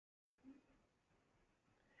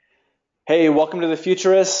Hey, welcome to The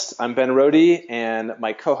Futurist. I'm Ben Rohde and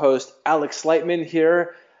my co-host Alex Lightman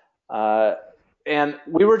here. Uh, and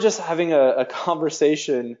we were just having a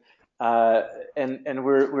conversation uh, and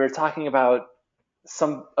we're talking about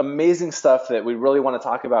some amazing stuff that we really want to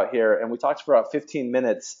talk about here. And we talked for about 15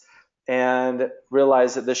 minutes and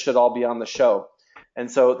realized that this should all be on the show. And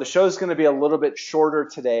so the show is going to be a little bit shorter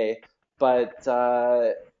today, but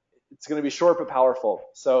it's going to be short but powerful.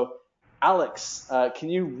 So Alex,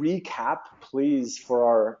 can you recap, please, for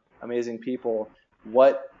our amazing people,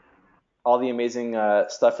 what all the amazing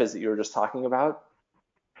stuff is that you were just talking about?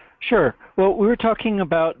 Sure. Well, we were talking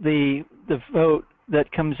about the vote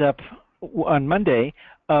that comes up on Monday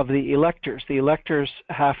of the electors. The electors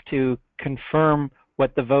have to confirm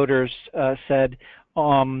what the voters said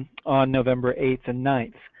on November 8th and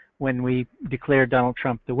 9th when we declared Donald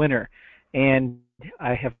Trump the winner. And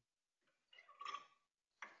I have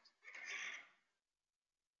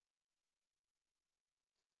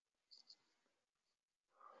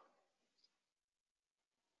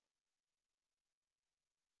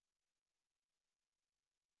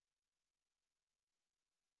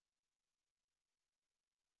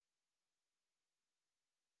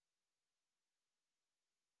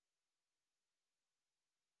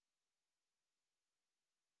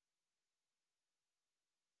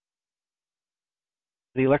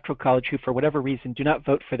the Electoral College who, for whatever reason, do not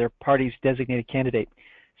vote for their party's designated candidate.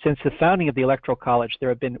 Since the founding of the Electoral College, there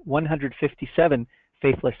have been 157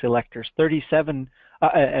 faithless electors.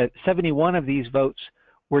 71 of these votes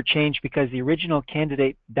were changed because the original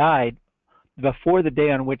candidate died before the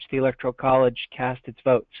day on which the Electoral College cast its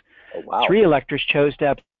votes. Oh, wow. 3 electors chose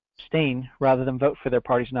to abstain rather than vote for their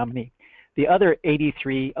party's nominee. The other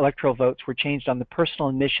 83 electoral votes were changed on the personal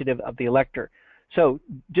initiative of the elector. So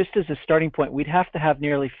just as a starting point, we'd have to have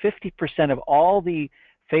nearly 50% of all the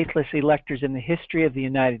faithless electors in the history of the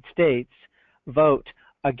United States vote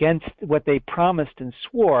against what they promised and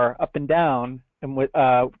swore up and down and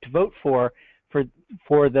to vote for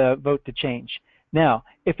the vote to change. Now,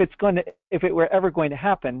 if it were ever going to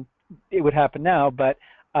happen, it would happen now, but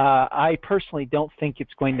I personally don't think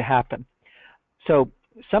it's going to happen. So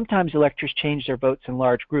sometimes electors change their votes in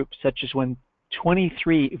large groups, such as when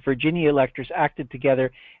 23 Virginia electors acted together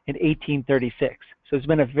in 1836. So it's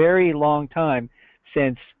been a very long time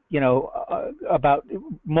since, about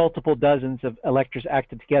multiple dozens of electors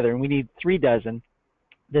acted together, and we need 3 dozen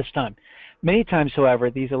this time. Many times, however,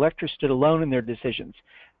 these electors stood alone in their decisions.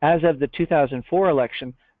 As of the 2004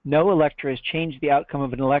 election, no elector has changed the outcome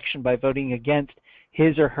of an election by voting against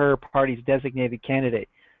his or her party's designated candidate.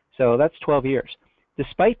 So that's 12 years.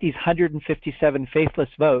 Despite these 157 faithless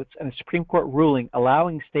votes and a Supreme Court ruling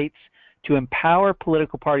allowing states to empower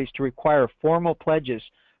political parties to require formal pledges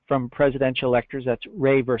from presidential electors, that's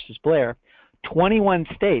Ray versus Blair, 21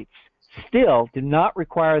 states still do not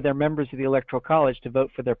require their members of the Electoral College to vote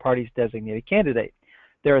for their party's designated candidate.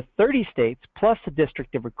 There are 30 states, plus the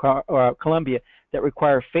District of Columbia, that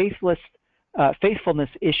require faithfulness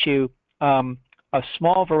issue a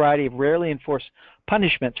small variety of rarely enforced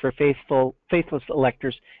punishments for faithless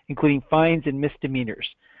electors, including fines and misdemeanors.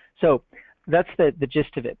 So that's the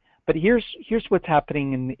gist of it. But here's what's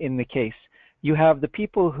happening in the case. You have the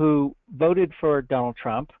people who voted for Donald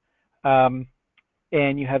Trump, and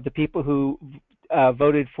you have the people who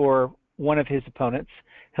voted for one of his opponents,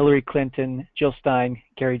 Hillary Clinton, Jill Stein,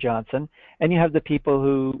 Gary Johnson, and you have the people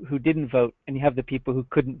who didn't vote, and you have the people who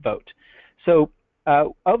couldn't vote. So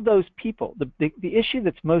of those people, the issue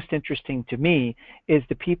that's most interesting to me is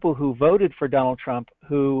the people who voted for Donald Trump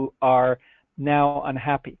who are now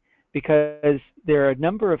unhappy, because there are a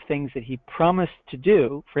number of things that he promised to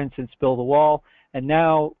do, for instance, build a wall, and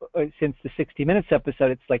now, since the 60 Minutes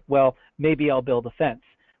episode, it's like, well, maybe I'll build a fence.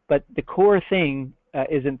 But the core thing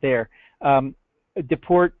isn't there.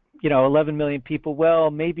 Deport, 11 million people,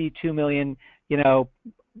 well, maybe 2 million,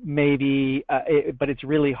 maybe, but it's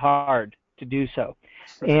really hard to do so.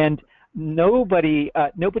 And nobody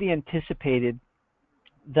anticipated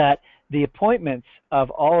that the appointments of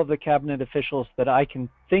all of the cabinet officials that I can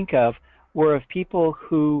think of were of people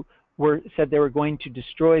who said they were going to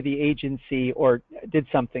destroy the agency or did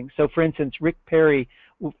something. So, for instance, Rick Perry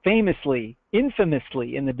famously,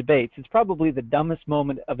 infamously in the debates, it's probably the dumbest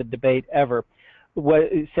moment of a debate ever,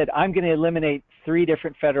 said, I'm going to eliminate 3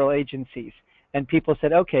 different federal agencies. And people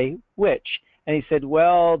said, okay, which? And he said,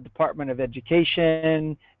 well, Department of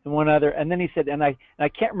Education and one other. And then he said, and I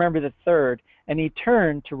can't remember the third. And he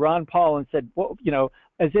turned to Ron Paul and said, well,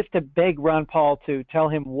 as if to beg Ron Paul to tell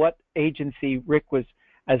him what agency Rick was,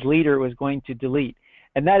 as leader, was going to delete.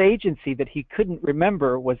 And that agency that he couldn't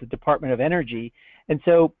remember was the Department of Energy. And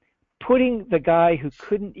so putting the guy who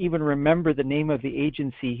couldn't even remember the name of the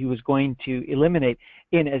agency he was going to eliminate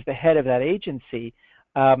in as the head of that agency,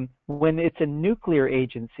 when it's a nuclear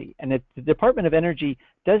agency, and the Department of Energy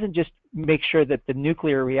doesn't just make sure that the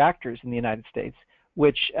nuclear reactors in the United States,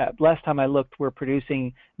 which last time I looked were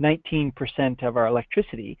producing 19% of our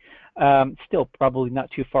electricity, still probably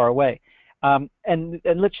not too far away. And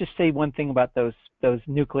let's just say one thing about those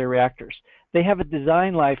nuclear reactors. They have a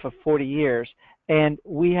design life of 40 years, and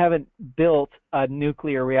we haven't built a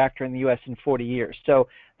nuclear reactor in the U.S. in 40 years. So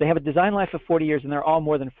they have a design life of 40 years, and they're all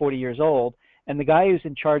more than 40 years old. And the guy who's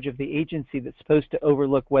in charge of the agency that's supposed to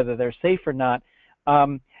overlook whether they're safe or not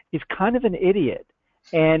is kind of an idiot.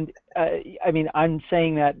 And I mean, I'm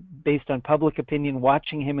saying that based on public opinion,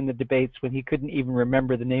 watching him in the debates when he couldn't even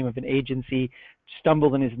remember the name of an agency,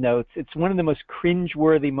 stumbled in his notes. It's one of the most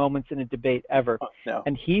cringe-worthy moments in a debate ever. Oh, no.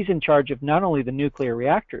 And he's in charge of not only the nuclear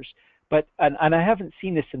reactors, but, and I haven't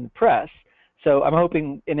seen this in the press, so I'm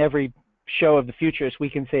hoping in every show of the Futurists we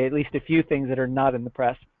can say at least a few things that are not in the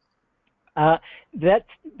press. That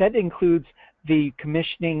includes the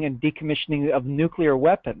commissioning and decommissioning of nuclear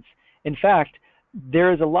weapons. In fact,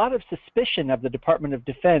 there is a lot of suspicion of the Department of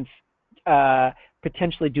Defense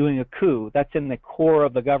potentially doing a coup. That's in the core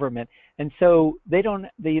of the government. And so the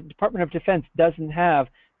Department of Defense doesn't have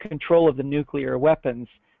control of the nuclear weapons.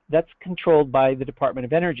 That's controlled by the Department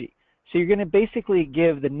of Energy. So you're going to basically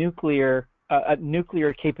give the nuclear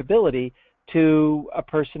capability to a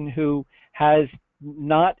person who has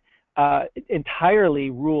not entirely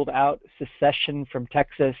ruled out secession from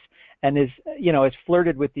Texas and is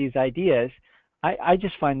flirted with these ideas. I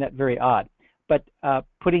just find that very odd. But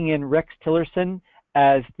putting in Rex Tillerson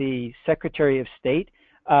as the Secretary of State,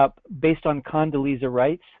 based on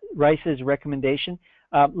Condoleezza Rice's recommendation,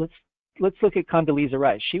 let's look at Condoleezza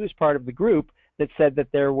Rice. She was part of the group that said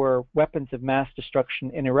that there were weapons of mass destruction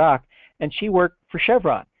in Iraq, and she worked for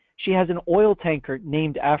Chevron. She has an oil tanker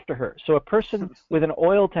named after her. So a person with an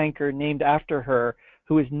oil tanker named after her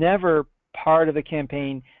who is never part of the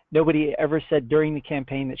campaign, nobody ever said during the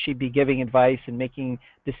campaign that she'd be giving advice and making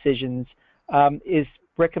decisions, is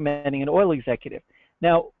recommending an oil executive.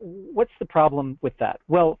 Now, what's the problem with that?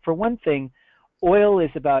 Well, for one thing, oil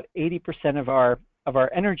is about 80% of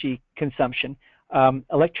our energy consumption.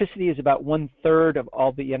 Electricity is about 1/3 of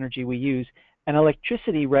all the energy we use, and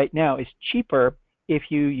electricity right now is cheaper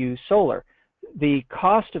if you use solar. The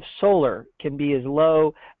cost of solar can be as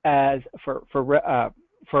low as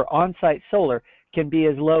for on-site solar can be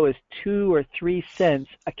as low as 2 or 3 cents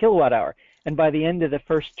a kilowatt hour. And by the end of the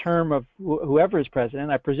first term of whoever is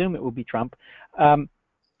president, I presume it will be Trump,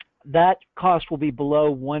 that cost will be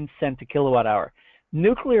below 1 cent a kilowatt hour.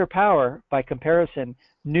 Nuclear power, by comparison,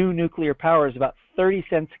 new nuclear power is about 30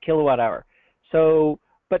 cents a kilowatt hour. So,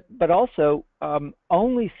 but also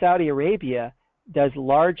only Saudi Arabia does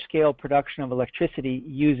large-scale production of electricity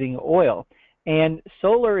using oil, and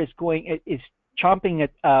solar is chomping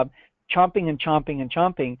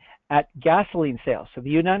at gasoline sales. So the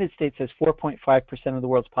United States has 4.5% of the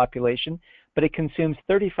world's population, but it consumes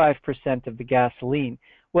 35% of the gasoline.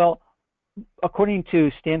 Well, according to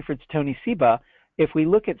Stanford's Tony Seba, if we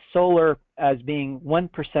look at solar as being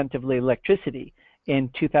 1% of the electricity in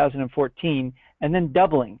 2014 and then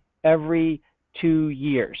doubling every 2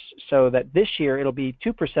 years, so that this year it'll be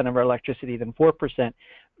 2% of our electricity, then 4%.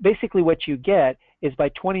 Basically what you get is by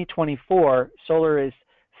 2024, solar is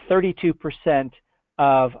 32%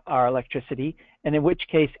 of our electricity, and in which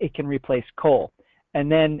case it can replace coal. And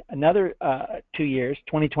then another 2 years,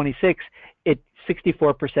 2026,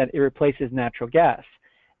 64%, it replaces natural gas.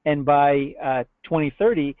 And by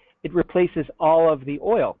 2030, it replaces all of the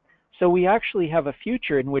oil. So we actually have a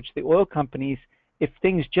future in which the oil companies, if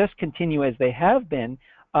things just continue as they have been,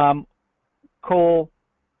 coal,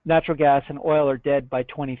 natural gas, and oil are dead by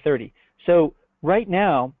 2030. So right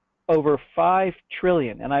now, over 5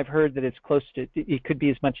 trillion, and I've heard that it's close to, it could be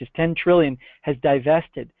as much as 10 trillion, has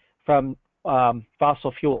divested from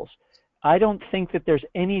fossil fuels. I don't think that there's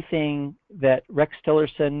anything that Rex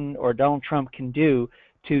Tillerson or Donald Trump can do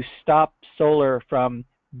to stop solar from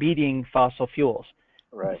beating fossil fuels.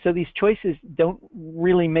 Right. So these choices don't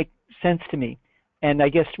really make sense to me. And I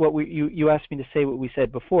guess what you asked me to say what we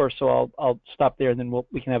said before, so I'll stop there and then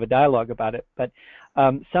we can have a dialogue about it. But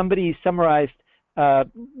somebody summarized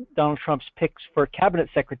Donald Trump's picks for cabinet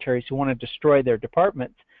secretaries who want to destroy their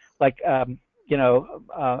departments, like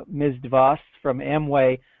Ms. DeVos from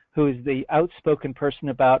Amway, who is the outspoken person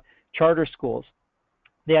about charter schools.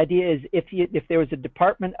 The idea is if there was a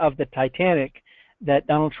department of the Titanic, that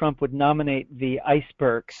Donald Trump would nominate the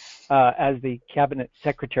iceberg as the cabinet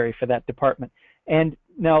secretary for that department. And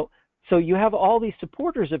now So you have all these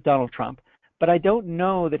supporters of Donald Trump, but I don't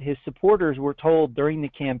know that his supporters were told during the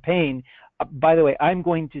campaign, by the way, I'm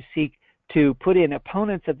going to seek to put in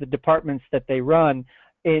opponents of the departments that they run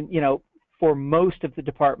in, for most of the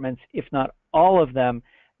departments, if not all of them.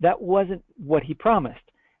 That wasn't what he promised.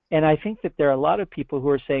 And I think that there are a lot of people who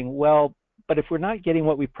are saying, well, but if we're not getting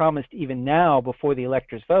what we promised even now before the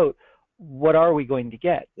electors vote, what are we going to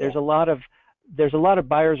get? Yeah. There's a lot of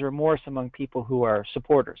buyer's remorse among people who are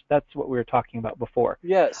supporters. That's what we were talking about before.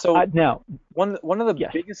 Yeah. So now, one of the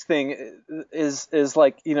biggest thing is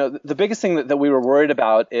like, the biggest thing that we were worried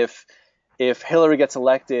about if Hillary gets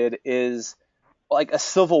elected is like a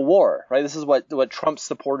civil war, right? This is what Trump's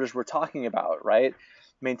supporters were talking about, right?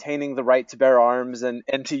 Maintaining the right to bear arms and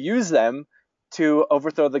to use them to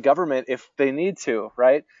overthrow the government if they need to,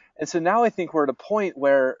 right? And so now I think we're at a point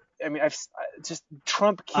where,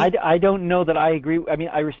 Trump can't... I don't know that I agree. I mean,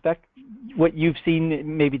 I respect what you've seen. It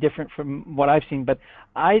may be different from what I've seen, but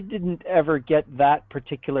I didn't ever get that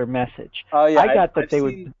particular message. Oh, yeah, I got that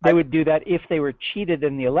they would do that if they were cheated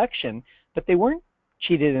in the election, but they weren't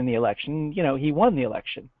cheated in the election. He won the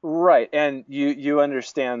election. Right, and you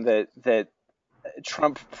understand that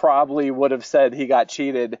Trump probably would have said he got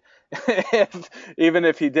cheated even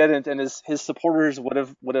if he didn't, and his supporters would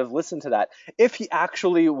have listened to that if he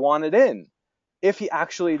actually wanted in, if he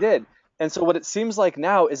actually did. And so what it seems like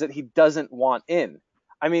now is that he doesn't want in.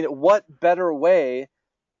 I mean, what better way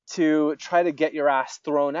to try to get your ass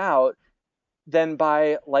thrown out than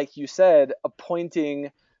by, like you said,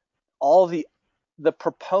 appointing all the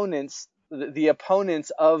proponents, the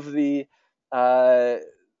opponents of the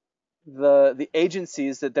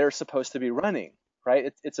agencies that they're supposed to be running,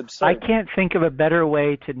 right? It's absurd. I can't think of a better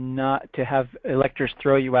way to have electors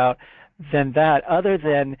throw you out than that, other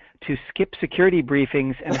than to skip security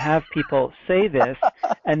briefings and have people say this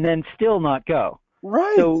and then still not go.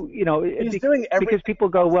 Right. So he's doing everything because people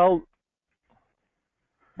go, well,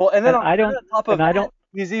 and then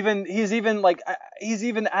he's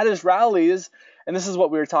even at his rallies, and this is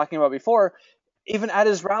what we were talking about before. Even at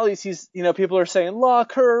his rallies, he's, people are saying,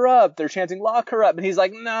 lock her up. They're chanting, lock her up. And he's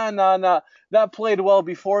like, no. That played well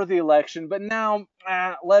before the election, but now,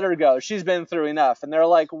 let her go. She's been through enough. And they're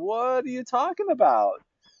like, what are you talking about?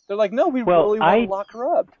 They're like, no, we really want to lock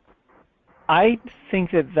her up. I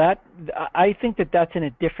think that that's in a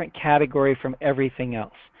different category from everything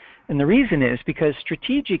else. And the reason is because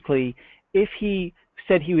strategically, if he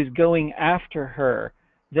said he was going after her,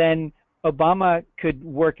 then Obama could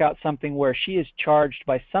work out something where she is charged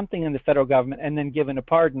by something in the federal government and then given a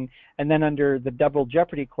pardon, and then under the double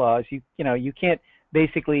jeopardy clause, you can't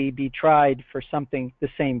basically be tried for something the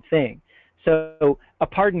same thing. So a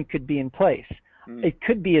pardon could be in place. It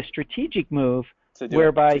could be a strategic move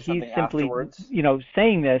whereby he's simply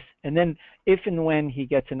saying this, and then if and when he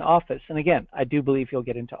gets in office, and again, I do believe he'll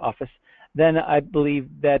get into office, then I believe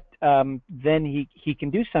that then he can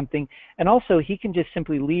do something, and also he can just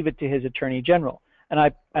simply leave it to his attorney general. And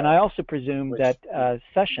I also presume that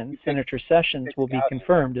Senator Sessions will be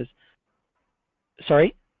confirmed as.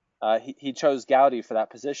 Sorry. He chose Gowdy for that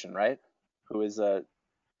position, right? Who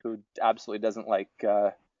absolutely doesn't like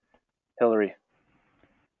Hillary.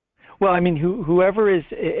 Well, I mean, whoever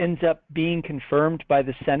ends up being confirmed by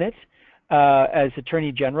the Senate as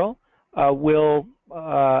attorney general will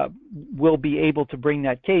be able to bring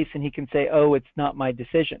that case, and he can say, oh, it's not my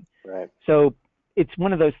decision. Right. So it's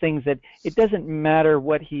one of those things that it doesn't matter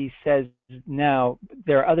what he says now.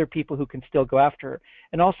 There are other people who can still go after her.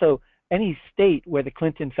 And also, any state where the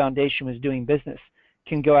Clinton Foundation was doing business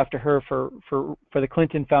can go after her for the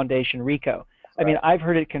Clinton Foundation RICO. I mean, I've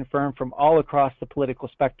heard it confirmed from all across the political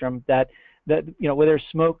spectrum that where there's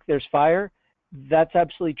smoke, there's fire. That's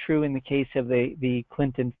absolutely true in the case of the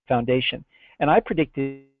Clinton Foundation. And I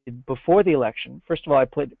predicted before the election, first of all, I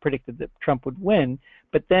predicted that Trump would win,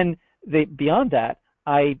 but then beyond that,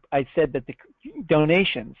 I said that the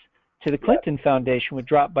donations to the Clinton Foundation would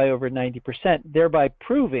drop by over 90%, thereby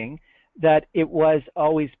proving that it was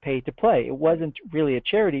always pay to play. It wasn't really a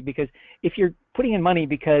charity, because if you're putting in money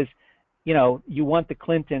because you want the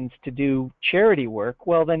Clintons to do charity work,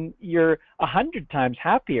 well, then you're 100 times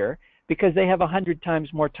happier because they have 100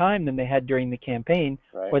 times more time than they had during the campaign,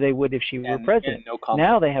 or they would if she were president.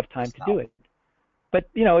 Now they have time to do it. But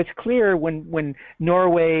it's clear when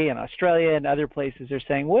Norway and Australia and other places are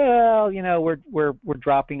saying, well, we're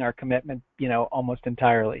dropping our commitment, almost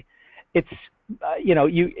entirely. It's I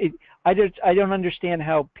don't understand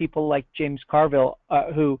how people like James Carville,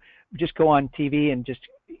 who just go on TV and just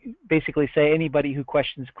basically say anybody who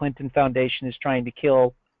questions Clinton Foundation is trying to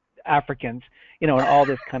kill Africans, and all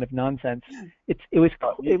this kind of nonsense. It was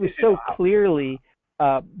so clearly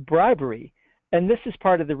bribery. And this is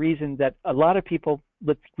part of the reason that a lot of people,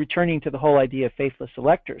 returning to the whole idea of faithless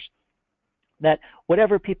electors, that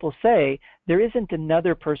whatever people say, there isn't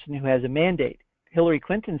another person who has a mandate. Hillary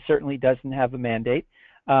Clinton certainly doesn't have a mandate,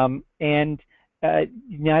 and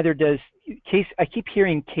neither does Case. I keep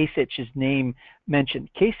hearing Kasich's name mentioned.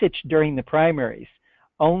 Kasich during the primaries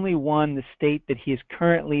only won the state that he is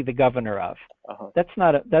currently the governor of. That's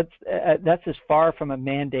not that's as far from a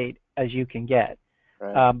mandate as you can get.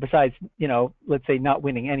 Right. Besides, let's say not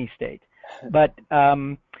winning any state, but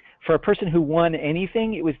for a person who won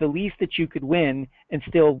anything, it was the least that you could win and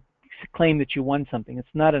still claim that you won something. It's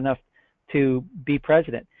not enough to be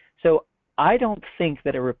president. So I don't think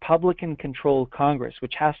that a Republican-controlled Congress,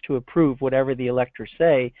 which has to approve whatever the electors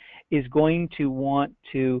say, is going to want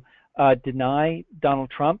to deny Donald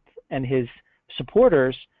Trump and his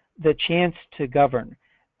supporters the chance to govern.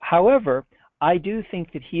 However, I do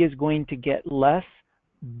think that he is going to get less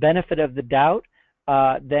benefit of the doubt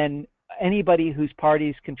than anybody whose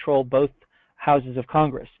parties control both houses of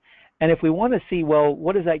Congress. And if we want to see, well,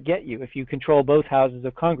 what does that get you if you control both houses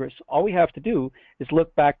of Congress? All we have to do is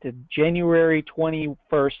look back to January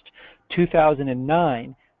 21st,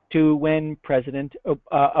 2009, to when President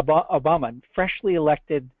Obama, freshly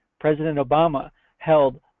elected President Obama,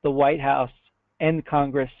 held the White House and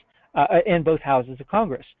Congress, and both houses of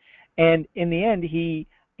Congress. And in the end, he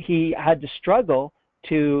had to struggle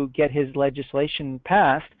to get his legislation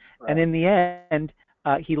passed. Right. And in the end,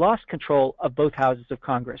 he lost control of both houses of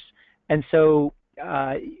Congress. And so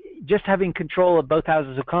just having control of both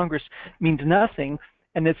houses of Congress means nothing,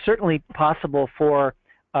 and it's certainly possible for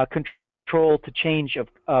control to change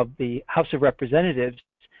of the House of Representatives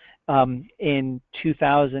in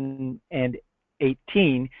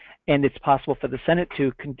 2018, and it's possible for the Senate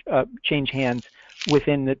to change hands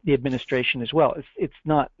within the administration as well. It's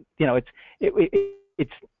not,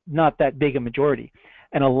 it's not that big a majority.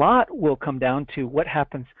 And a lot will come down to what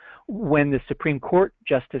happens when the Supreme Court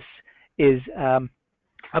justice is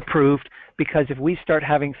approved, because if we start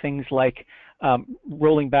having things like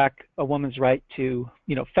rolling back a woman's right to,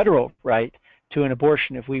 federal right to an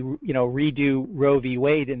abortion, if we, redo Roe v.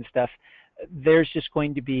 Wade and stuff, there's just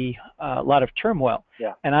going to be a lot of turmoil.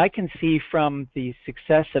 Yeah. And I can see from the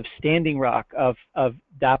success of Standing Rock, of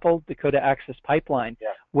DAPL, Dakota Access Pipeline, yeah,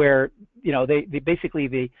 where, they basically,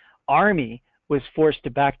 the Army was forced to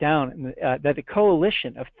back down, that the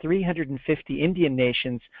coalition of 350 Indian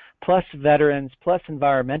nations, plus veterans, plus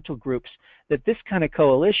environmental groups, that this kind of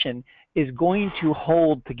coalition is going to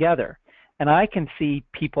hold together. And I can see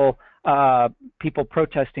people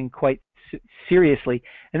protesting quite seriously.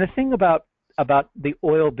 And the thing about the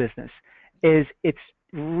oil business is it's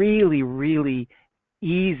really, really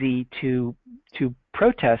easy to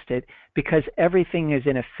protest it, because everything is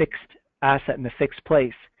in a fixed asset, in a fixed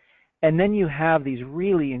place. And then you have these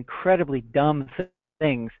really incredibly dumb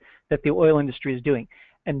things that the oil industry is doing.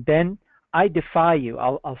 And Ben, I defy you.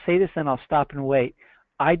 I'll say this and I'll stop and wait.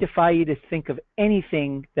 I defy you to think of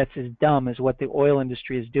anything that's as dumb as what the oil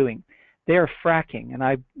industry is doing. They are fracking, and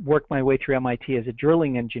I worked my way through MIT as a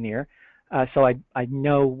drilling engineer, so I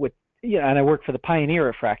know what, and I work for the pioneer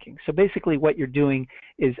of fracking. So basically what you're doing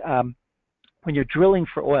is when you're drilling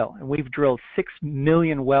for oil, and we've drilled 6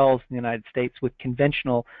 million wells in the United States with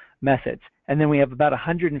conventional methods, and then we have about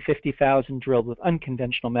 150,000 drilled with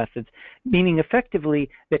unconventional methods, meaning effectively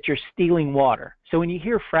that you're stealing water. So when you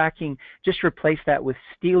hear fracking, just replace that with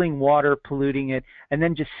stealing water, polluting it, and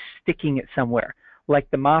then just sticking it somewhere. Like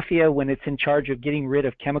the mafia, when it's in charge of getting rid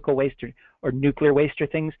of chemical waste or nuclear waste or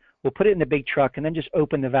things, we'll put it in a big truck and then just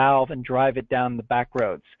open the valve and drive it down the back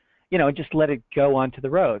roads. Just let it go onto the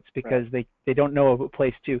roads, because right, they don't know of a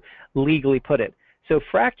place to legally put it. So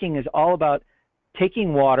fracking is all about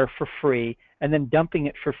taking water for free and then dumping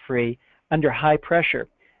it for free under high pressure.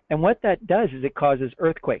 And what that does is it causes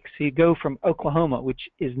earthquakes. So you go from Oklahoma, which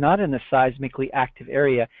is not in a seismically active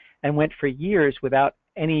area and went for years without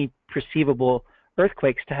any perceivable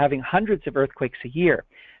earthquakes, to having hundreds of earthquakes a year.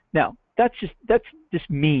 Now, that's just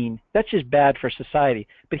mean. That's just bad for society.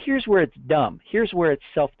 But here's where it's dumb. Here's where it's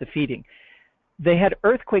self-defeating. They had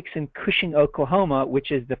earthquakes in Cushing, Oklahoma,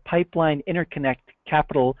 which is the pipeline interconnect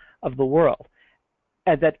capital of the world,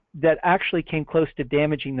 that actually came close to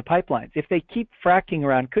damaging the pipelines. If they keep fracking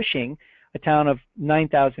around Cushing, a town of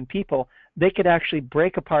 9,000 people, they could actually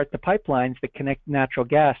break apart the pipelines that connect natural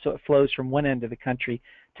gas so it flows from one end of the country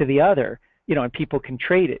to the other, and people can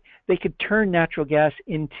trade it. They could turn natural gas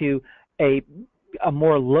into a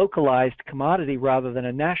more localized commodity rather than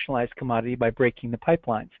a nationalized commodity by breaking the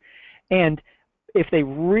pipelines. And if they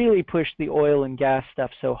really push the oil and gas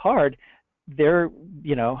stuff so hard, they're,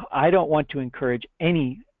 I don't want to encourage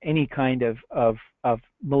any kind of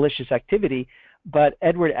malicious activity, but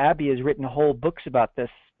Edward Abbey has written whole books about this,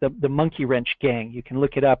 the monkey wrench gang. You can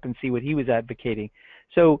look it up and see what he was advocating.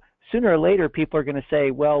 So sooner or later, people are going to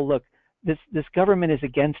say, well, look, this government is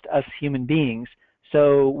against us human beings,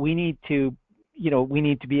 so we need to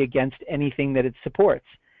be against anything that it supports.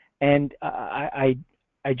 And I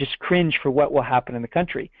just cringe for what will happen in the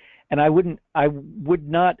country. And I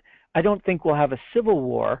don't think we'll have a civil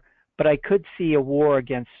war, but I could see a war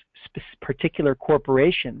against particular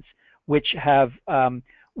corporations which have a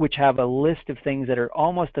list of things that are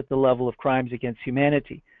almost at the level of crimes against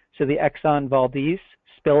humanity. So the Exxon Valdez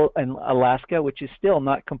spill in Alaska, which is still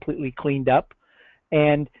not completely cleaned up,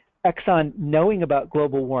 and Exxon knowing about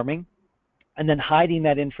global warming and then hiding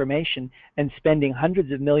that information and spending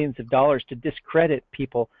hundreds of millions of dollars to discredit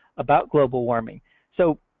people about global warming.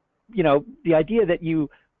 So, the idea that you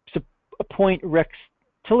appoint Rex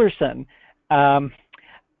Tillerson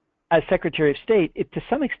as Secretary of State, to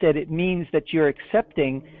some extent, it means that you're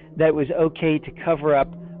accepting that it was okay to cover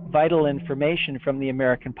up vital information from the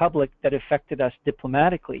American public that affected us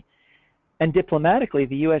diplomatically. And diplomatically,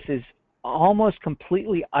 the U.S. is almost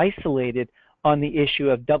completely isolated on the issue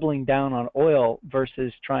of doubling down on oil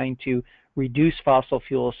versus trying to reduce fossil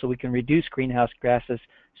fuels so we can reduce greenhouse gases,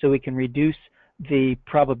 so we can reduce the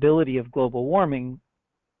probability of global warming,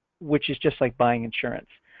 which is just like buying insurance.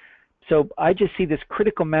 So I just see this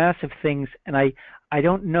critical mass of things, and I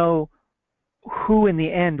don't know who in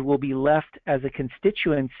the end will be left as a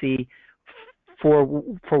constituency for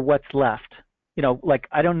what's left.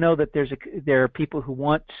 I don't know that there are people who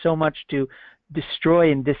want so much to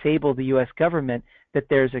destroy and disable the U.S. government that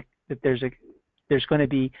there's going to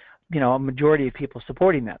be a majority of people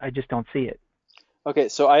supporting that. I just don't see it. Okay,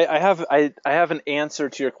 so I have an answer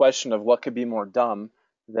to your question of what could be more dumb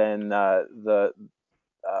than the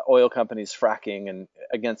oil companies fracking and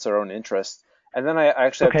against their own interests. And then I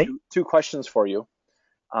actually have two questions for you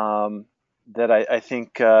that I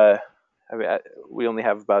think we only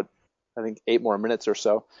have about 8 more minutes or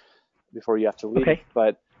so before you have to leave. Okay.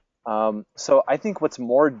 But so I think what's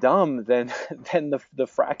more dumb than the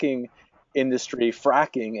fracking industry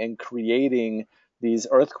fracking and creating these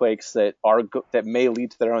earthquakes that may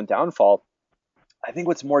lead to their own downfall, I think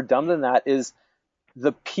what's more dumb than that is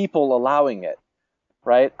the people allowing it,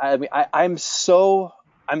 right? I mean,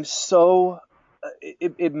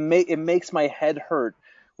 it makes my head hurt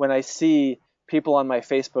when I see people on my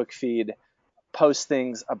Facebook feed post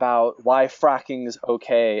things about why fracking is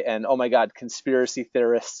okay, and oh my God, conspiracy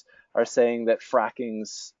theorists are saying that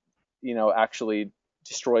fracking's, actually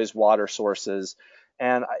destroys water sources.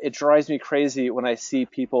 And it drives me crazy when I see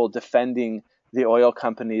people defending the oil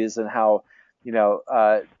companies and how,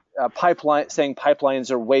 saying pipelines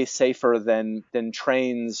are way safer than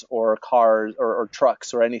trains or cars or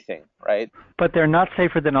trucks or anything, right? But they're not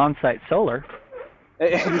safer than on-site solar.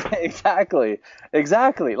 Exactly.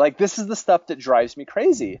 Like, this is the stuff that drives me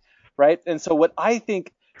crazy, right? And so I've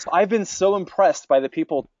been so impressed by the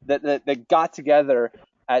people that got together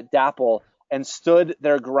at DAPL and stood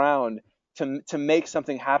their ground to make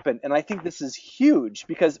something happen. And I think this is huge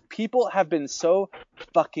because people have been so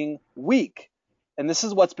fucking weak. And this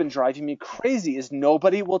is what's been driving me crazy is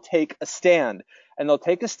nobody will take a stand. And they'll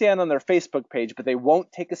take a stand on their Facebook page, but they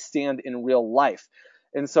won't take a stand in real life.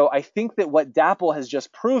 And so I think that what DAPL has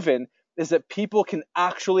just proven is that people can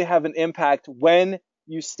actually have an impact when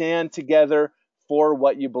you stand together for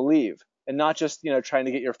what you believe and not just, trying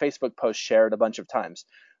to get your Facebook post shared a bunch of times,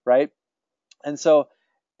 right? And so,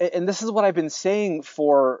 and this is what I've been saying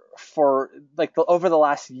for over the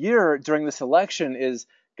last year during this election is,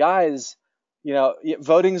 guys,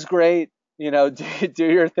 voting's great, do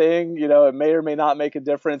your thing, it may or may not make a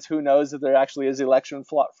difference. Who knows if there actually is election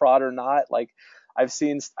fraud or not? Like, I've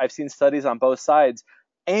seen studies on both sides,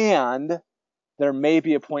 and there may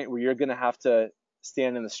be a point where you're going to have to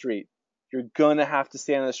stand in the street. You're going to have to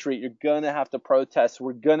stand in the street. You're going to have to protest.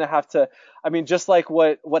 We're going to have to, just like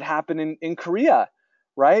what happened in Korea,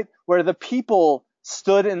 right? Where the people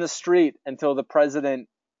stood in the street until the president,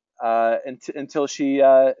 until she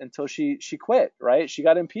quit, right? She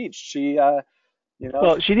got impeached.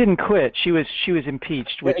 Well, she didn't quit. She was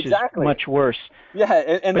impeached, which is much worse.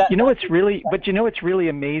 Yeah, but what's really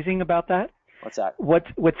amazing about that? What's that?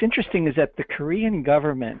 What's interesting is that the Korean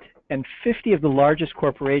government and 50 of the largest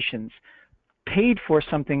corporations paid for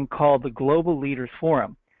something called the Global Leaders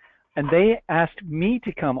Forum, and they asked me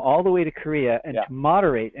to come all the way to Korea and to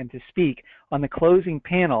moderate and to speak on the closing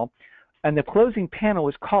panel, and the closing panel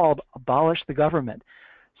was called "Abolish the Government."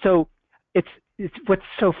 So it's what's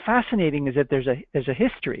so fascinating is that there's a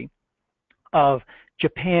history of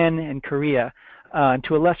Japan and Korea, and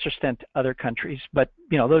to a lesser extent other countries, but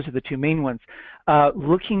those are the two main ones,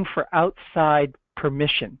 looking for outside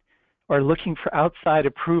permission or looking for outside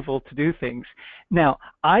approval to do things. Now,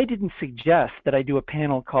 I didn't suggest that I do a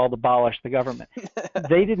panel called "Abolish the Government."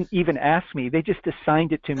 They didn't even ask me; they just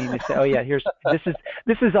assigned it to me and they said, "Oh yeah,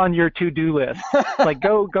 this is on your to-do list. Like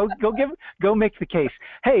go make the case."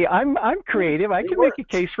 Hey, I'm creative. I can make a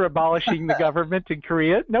case for abolishing the government in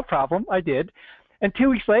Korea. No problem. I did. And 2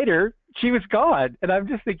 weeks later, she was gone. And I'm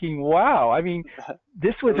just thinking, wow, I mean,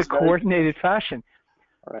 this was a coordinated fashion.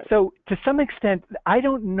 Right. So to some extent, I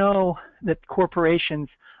don't know that corporations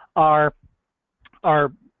are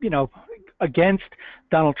against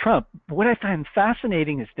Donald Trump. What I find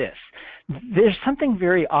fascinating is this. There's something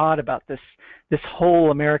very odd about this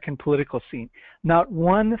whole American political scene. Not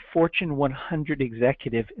one Fortune 100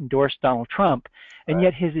 executive endorsed Donald Trump, and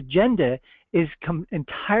yet his agenda is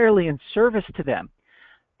entirely in service to them.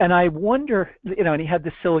 And I wonder, and he had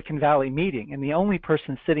the Silicon Valley meeting, and the only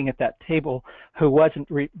person sitting at that table who wasn't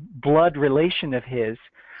blood relation of his,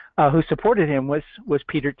 who supported him was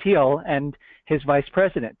Peter Thiel and his vice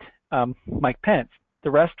president, Mike Pence.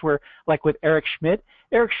 The rest were like with Eric Schmidt.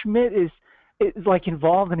 Eric Schmidt is like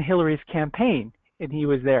involved in Hillary's campaign, and he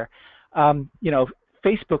was there.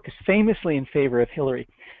 Facebook is famously in favor of Hillary.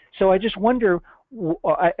 So I just wonder,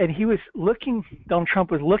 and Donald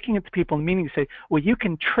Trump was looking at the people in the meeting and say, well, you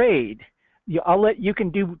can trade. You can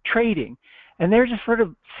do trading. And they're just sort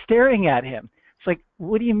of staring at him. It's like,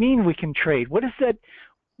 what do you mean we can trade? What does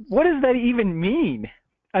that even mean?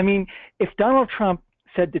 I mean, if Donald Trump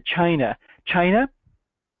said to China,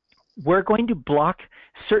 we're going to block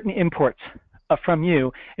certain imports from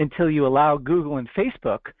you until you allow Google and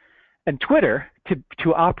Facebook and Twitter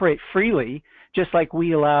to operate freely, just like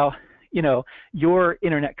we allow your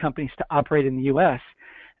internet companies to operate in the U.S.,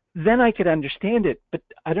 then I could understand it. But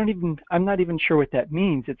I'm not even sure what that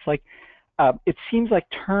means. It's like, it seems like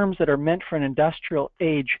terms that are meant for an industrial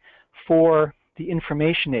age for the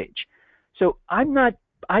information age. So I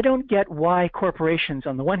don't get why corporations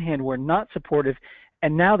on the one hand were not supportive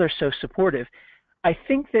and now they're so supportive. I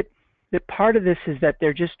think that part of this is that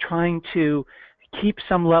they're just trying to keep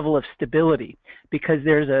some level of stability, because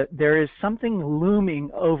there is something looming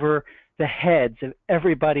over the heads of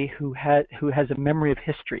everybody who has a memory of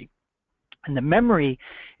history. And the memory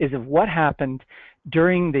is of what happened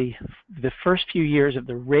during the first few years of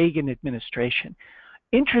the Reagan administration.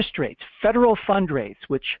 Interest rates, federal fund rates,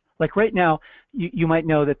 which, like right now, you might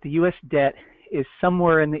know that the U.S. debt is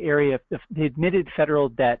somewhere in the area of the admitted federal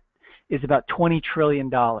debt is about $20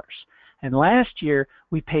 trillion. And last year,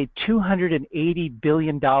 we paid $280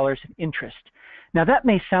 billion in interest. Now, that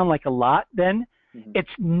may sound like a lot then. Mm-hmm.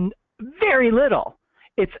 It's very little.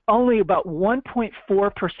 It's only about 1.4%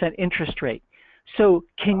 interest rate. So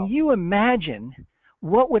can you imagine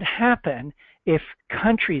what would happen if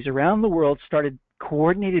countries around the world started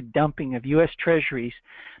coordinated dumping of U.S. treasuries,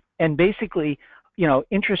 and basically,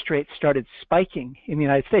 interest rates started spiking in the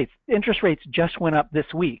United States? Interest rates just went up this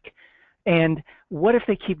week. And what if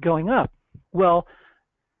they keep going up? Well,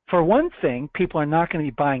 for one thing, people are not going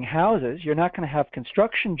to be buying houses. You're not going to have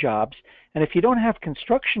construction jobs. And if you don't have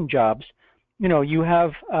construction jobs, you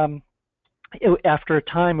have, after a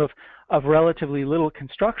time of relatively little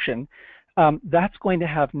construction, that's going to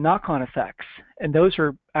have knock-on effects. And those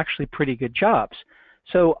are actually pretty good jobs.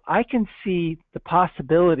 So I can see the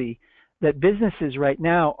possibility that businesses right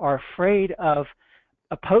now are afraid of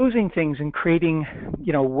opposing things and creating,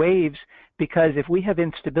 waves, because if we have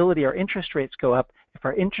instability, our interest rates go up. If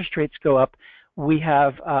our interest rates go up, we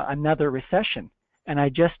have another recession. And I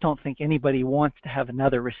just don't think anybody wants to have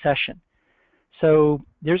another recession. So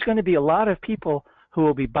there's going to be a lot of people who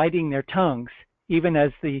will be biting their tongues, even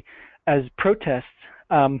as protests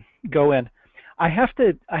go in. I have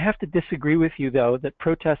to disagree with you, though, that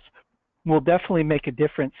protests will definitely make a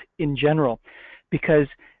difference in general, because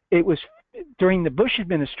it was during the Bush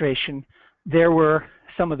administration, there were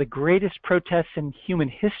some of the greatest protests in human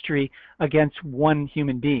history against one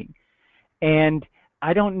human being. And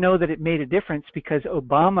I don't know that it made a difference, because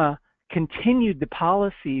Obama continued the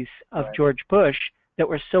policies of George Bush that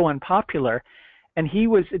were so unpopular. And he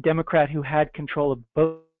was a Democrat who had control of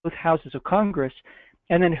both houses of Congress.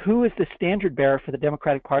 And then who is the standard bearer for the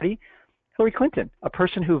Democratic Party? Hillary Clinton, a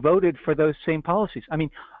person who voted for those same policies. I mean,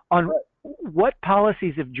 on what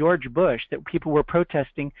policies of George Bush that people were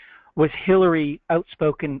protesting was Hillary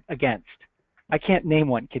outspoken against? I can't name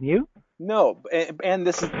one. Can you? No, and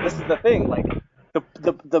this is the thing. Like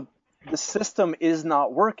the system is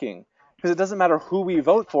not working, because it doesn't matter who we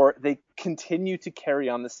vote for; they continue to carry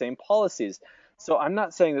on the same policies. So I'm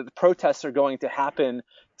not saying that the protests are going to happen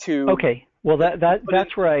to Okay. Well, to, to put in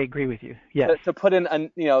that's where I agree with you. Yes. to put in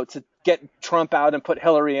to get Trump out and put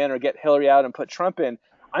Hillary in, or get Hillary out and put Trump in.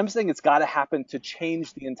 I'm saying it's got to happen to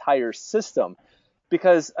change the entire system.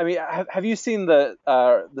 Because I mean, have you seen the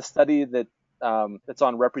study that's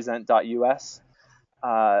on represent.us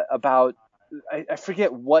about, I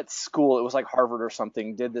forget what school, it was like Harvard or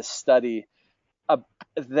something, did this study uh,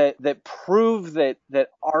 that proved that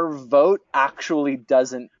our vote actually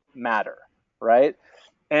doesn't matter, right?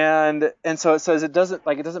 And so it says it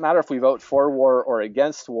doesn't matter if we vote for war or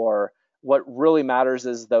against war. What really matters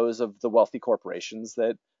is those of the wealthy corporations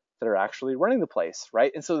that are actually running the place,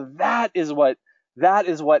 right? And so that is what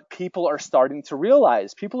people are starting to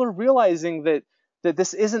realize. People are realizing that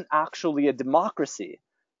this isn't actually a democracy.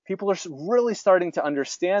 People are really starting to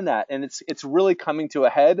understand that, and it's really coming to a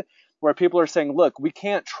head where people are saying, look, we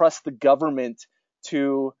can't trust the government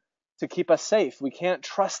to keep us safe. We can't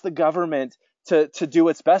trust the government to do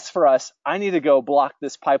what's best for us. I need to go block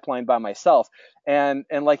this pipeline by myself. And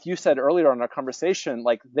like you said earlier in our conversation,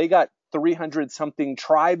 like they got 300 something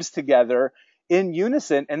tribes together in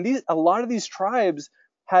unison, and a lot of these tribes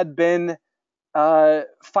had been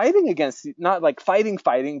fighting against, not like fighting,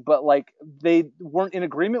 but like they weren't in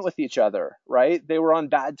agreement with each other, right? They were on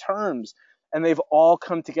bad terms, and they've all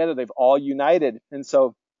come together. They've all united. And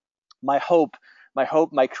so my hope,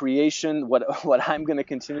 my creation, what I'm going to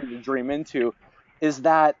continue to dream into is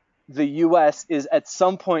that the U.S. is at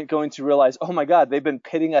some point going to realize, oh my God, they've been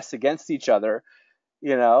pitting us against each other,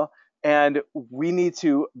 you know, and we need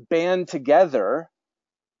to band together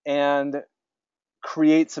and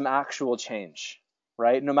create some actual change,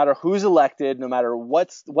 right? No matter who's elected, no matter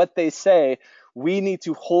what they say, we need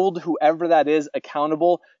to hold whoever that is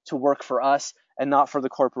accountable to work for us and not for the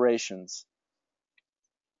corporations.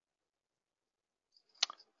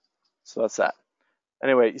 So that's that.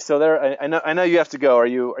 Anyway, so there. I know you have to go. Are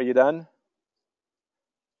you done?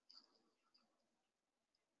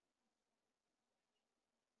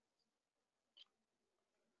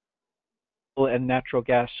 And natural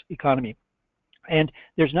gas economy. And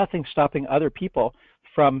there's nothing stopping other people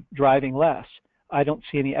from driving less. I don't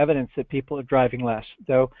see any evidence that people are driving less,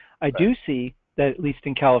 though I Right. do see that at least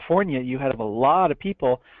in California, you have a lot of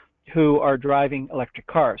people who are driving electric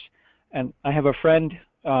cars. And I have a friend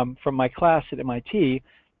from my class at MIT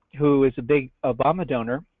who is a big Obama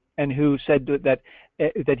donor and who said that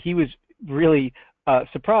he was really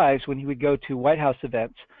surprised when he would go to White House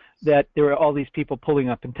events that there were all these people pulling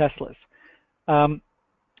up in Teslas. Um,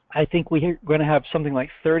 I think we're going to have something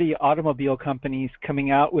like 30 automobile companies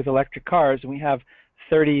coming out with electric cars, and we have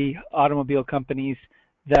 30 automobile companies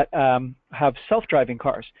that have self-driving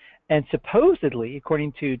cars. And supposedly,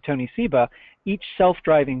 according to Tony Seba, each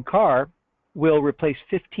self-driving car will replace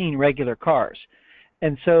 15 regular cars.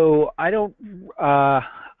 And so I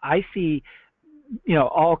see,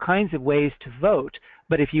 all kinds of ways to vote.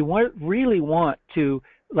 But if you really want to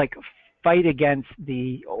like fight against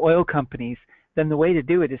the oil companies, then the way to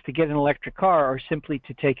do it is to get an electric car or simply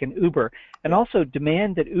to take an Uber, and also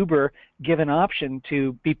demand that Uber give an option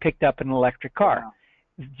to be picked up in an electric car.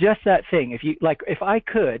 Yeah. Just that thing. If I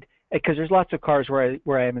could, because there's lots of cars where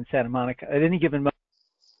I am in Santa Monica, at any given moment,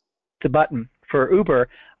 the button for Uber,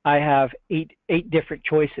 I have eight different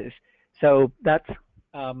choices. So that's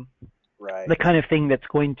Right. the kind of thing that's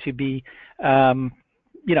going to be, that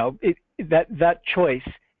choice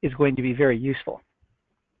is going to be very useful.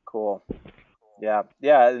 Cool. Yeah,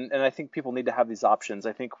 yeah, and I think people need to have these options.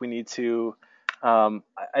 I think we need to.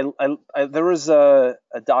 There was a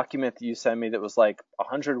document that you sent me that was like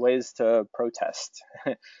 100 ways to protest,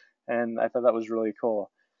 and I thought that was really cool.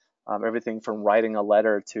 Everything from writing a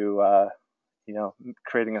letter to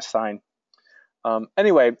creating a sign.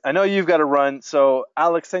 Anyway, I know you've got to run, so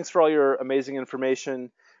Alex, thanks for all your amazing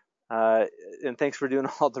information, and thanks for doing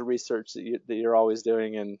all the research that you're always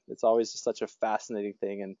doing, and it's always just such a fascinating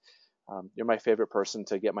thing. And you're my favorite person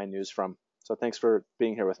to get my news from. So thanks for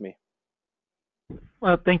being here with me.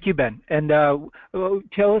 Well, thank you, Ben. And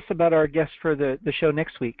tell us about our guest for the show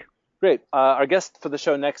next week. Great. Our guest for the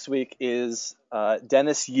show next week is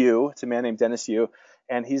Dennis Yu. It's a man named Dennis Yu,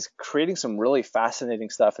 and he's creating some really fascinating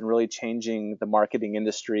stuff and really changing the marketing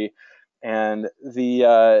industry. And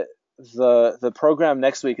the program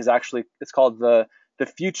next week is it's called the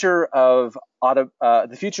future of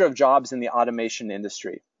jobs in the automation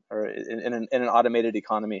industry, or in an automated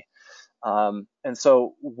economy. And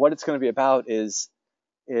so what it's going to be about is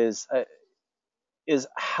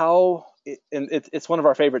how it's one of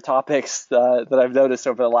our favorite topics that I've noticed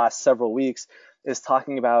over the last several weeks, is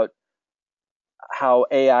talking about how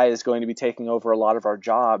AI is going to be taking over a lot of our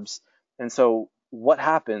jobs. And so what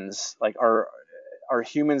happens? Like, are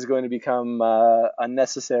humans going to become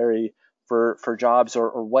unnecessary for jobs,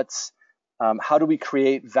 or what's how do we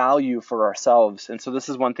create value for ourselves? And so this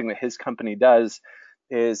is one thing that his company does,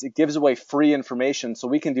 is it gives away free information so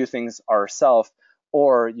we can do things ourselves,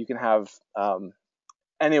 or you can have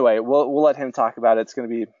anyway, we'll let him talk about it. It's going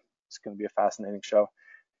to be a fascinating show.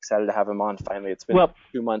 Excited to have him on finally. It's been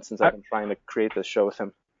 2 months since I've been trying to create this show with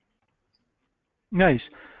him. Nice.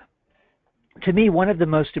 To me, one of the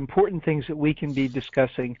most important things that we can be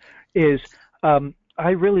discussing is I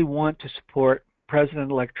really want to support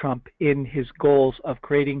President-elect Trump in his goals of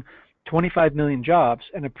creating 25 million jobs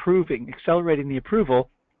and accelerating the approval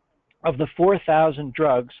of the 4,000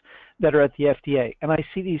 drugs that are at the FDA. And I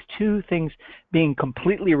see these two things being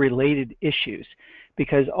completely related issues,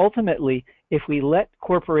 because ultimately, if we let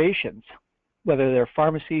corporations, whether they're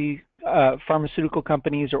pharmaceutical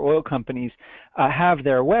companies or oil companies, have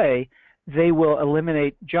their way, they will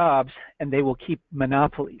eliminate jobs and they will keep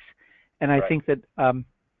monopolies. And I think that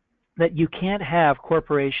that you can't have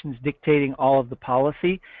corporations dictating all of the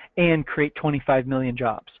policy and create 25 million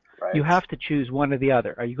jobs. Right. You have to choose one or the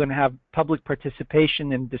other. Are you going to have public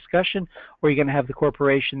participation and discussion, or are you going to have the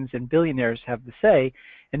corporations and billionaires have the say?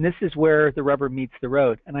 And this is where the rubber meets the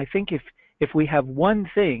road. And I think if we have one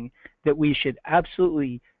thing that we should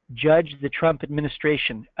absolutely judge the Trump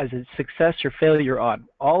administration as a success or failure on,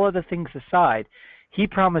 all other things aside, he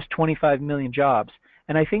promised 25 million jobs.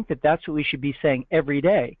 And I think that that's what we should be saying every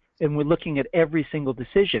day. And we're looking at every single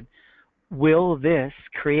decision. Will this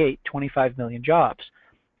create 25 million jobs?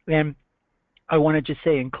 And I want to just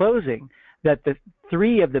say in closing that the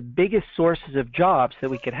three of the biggest sources of jobs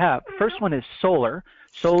that we could have, the first one is solar.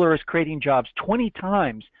 Solar is creating jobs 20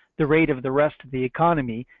 times the rate of the rest of the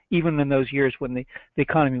economy, even in those years when the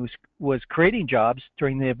economy was creating jobs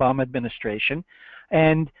during the Obama administration.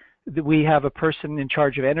 And we have a person in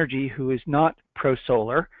charge of energy who is not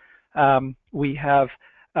pro-solar.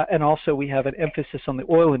 And also we have an emphasis on the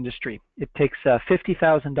oil industry. It takes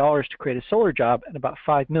 $50,000 to create a solar job and about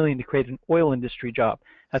 $5 million to create an oil industry job.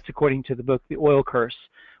 That's according to the book, The Oil Curse,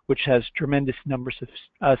 which has tremendous numbers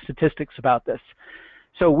of statistics about this.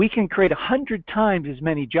 So we can create 100 times as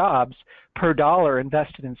many jobs per dollar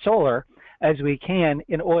invested in solar as we can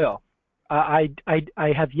in oil. I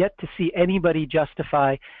have yet to see anybody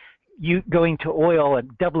justify you going to oil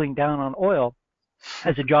and doubling down on oil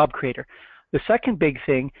as a job creator. The second big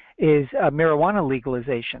thing is marijuana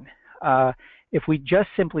legalization. If we just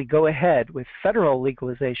simply go ahead with federal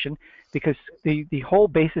legalization, because the whole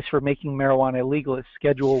basis for making marijuana illegal is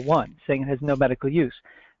Schedule 1, saying it has no medical use.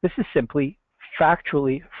 This is simply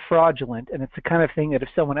factually fraudulent, and it's the kind of thing that if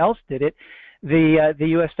someone else did it, the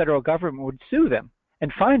U.S. federal government would sue them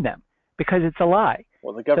and fine them because it's a lie.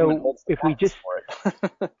 Well, the government holds the patents for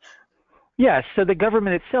it. Yes, so the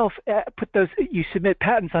government itself you submit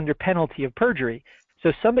patents under penalty of perjury.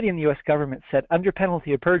 So somebody in the U.S. government said, under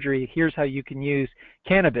penalty of perjury, here's how you can use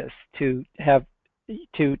cannabis to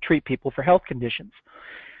treat people for health conditions.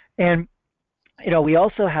 And we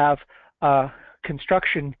also have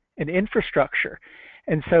construction and infrastructure.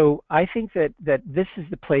 And so I think that this is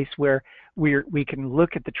the place where we can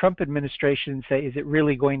look at the Trump administration and say, is it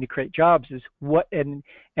really going to create jobs? And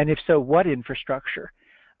if so, what infrastructure?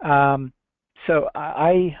 So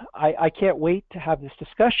I can't wait to have this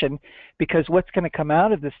discussion, because what's going to come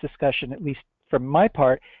out of this discussion, at least from my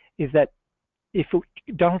part, is that if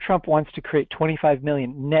Donald Trump wants to create 25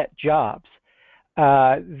 million net jobs,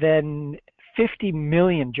 then 50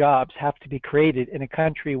 million jobs have to be created in a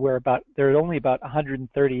country where there are only about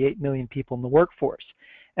 138 million people in the workforce,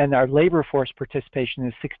 and our labor force participation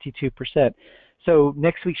is 62%. So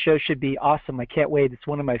next week's show should be awesome. I can't wait. It's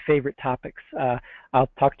one of my favorite topics. I'll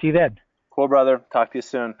talk to you then. Cool, brother. Talk to you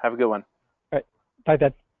soon. Have a good one. All right. Bye,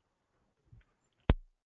 Ben.